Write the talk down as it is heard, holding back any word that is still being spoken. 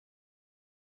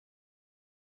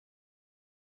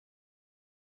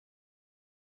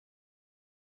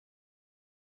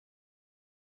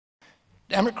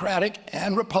Democratic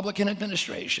and Republican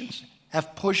administrations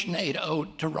have pushed NATO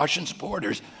to Russia's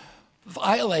borders,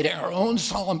 violating our own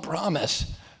solemn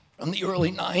promise from the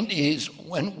early 90s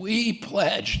when we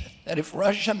pledged that if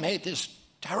Russia made this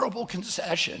terrible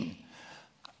concession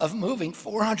of moving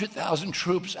 400,000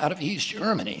 troops out of East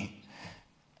Germany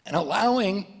and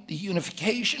allowing the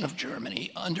unification of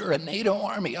Germany under a NATO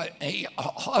army, a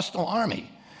hostile army,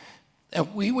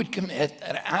 that we would commit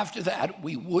that after that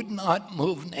we would not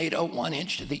move NATO 1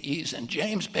 inch to the east. And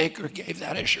James Baker gave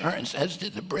that assurance, as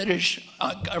did the British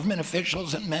government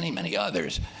officials and many, many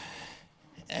others.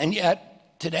 And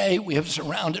yet today we have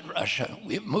surrounded Russia.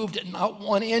 We have moved it not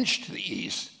 1 inch to the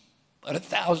east, but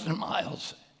 1,000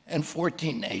 miles and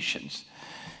 14 nations.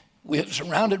 We have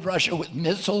surrounded Russia with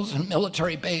missiles and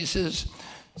military bases,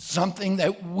 something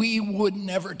that we would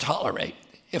never tolerate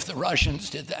if the Russians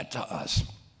did that to us.